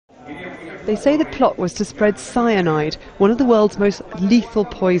They say the plot was to spread cyanide, one of the world's most lethal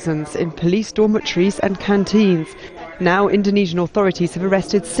poisons, in police dormitories and canteens. Now Indonesian authorities have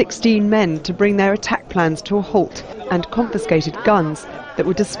arrested 16 men to bring their attack plans to a halt and confiscated guns that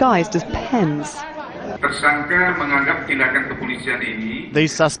were disguised as pens.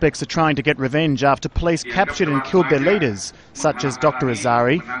 These suspects are trying to get revenge after police captured and killed their leaders, such as Dr.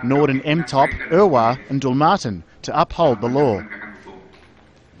 Azari, Norden Mtop, Irwa and Dulmartin, to uphold the law.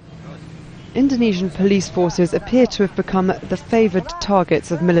 Indonesian police forces appear to have become the favoured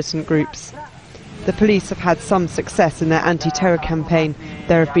targets of militant groups. The police have had some success in their anti-terror campaign.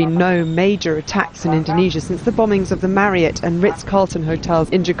 There have been no major attacks in Indonesia since the bombings of the Marriott and Ritz-Carlton hotels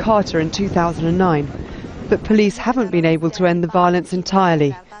in Jakarta in 2009. But police haven't been able to end the violence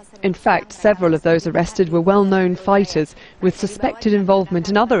entirely. In fact, several of those arrested were well-known fighters with suspected involvement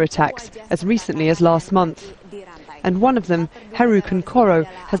in other attacks as recently as last month. And one of them, Heru Kunkoro,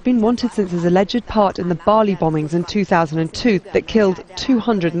 has been wanted since his alleged part in the Bali bombings in 2002 that killed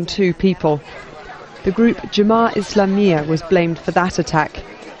 202 people. The group Jemaah Islamiyah was blamed for that attack.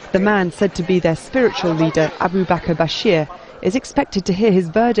 The man, said to be their spiritual leader, Abu Bakr Bashir, is expected to hear his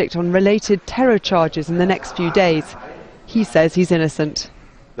verdict on related terror charges in the next few days. He says he's innocent.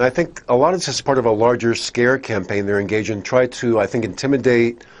 I think a lot of this is part of a larger scare campaign they're engaged in, try to, I think,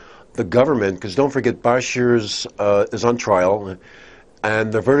 intimidate the government, because don't forget Bashir is on trial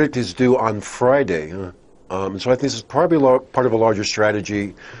and the verdict is due on Friday. So I think this is probably part of a larger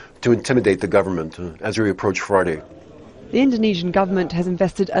strategy to intimidate the government as we approach Friday. The Indonesian government has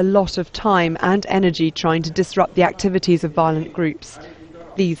invested a lot of time and energy trying to disrupt the activities of violent groups.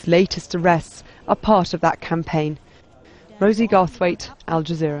 These latest arrests are part of that campaign. Rosie Garthwaite, Al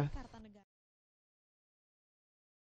Jazeera.